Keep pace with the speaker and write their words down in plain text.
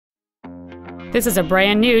This is a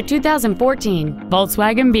brand new 2014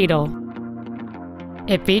 Volkswagen Beetle.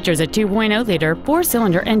 It features a 2.0-liter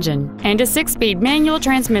four-cylinder engine and a 6-speed manual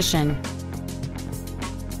transmission.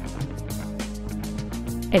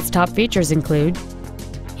 Its top features include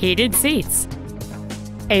heated seats,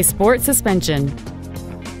 a sport suspension,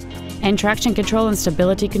 and traction control and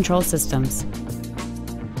stability control systems.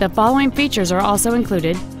 The following features are also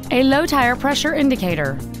included: a low tire pressure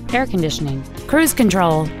indicator, air conditioning, cruise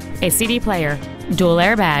control, a CD player, dual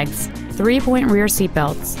airbags, 3-point rear seat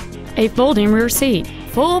belts, a folding rear seat,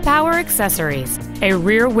 full power accessories, a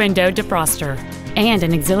rear window defroster, and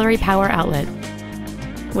an auxiliary power outlet.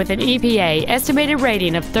 With an EPA estimated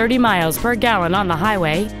rating of 30 miles per gallon on the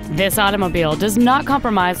highway, this automobile does not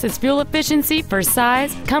compromise its fuel efficiency for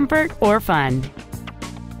size, comfort, or fun.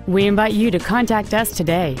 We invite you to contact us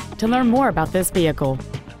today to learn more about this vehicle.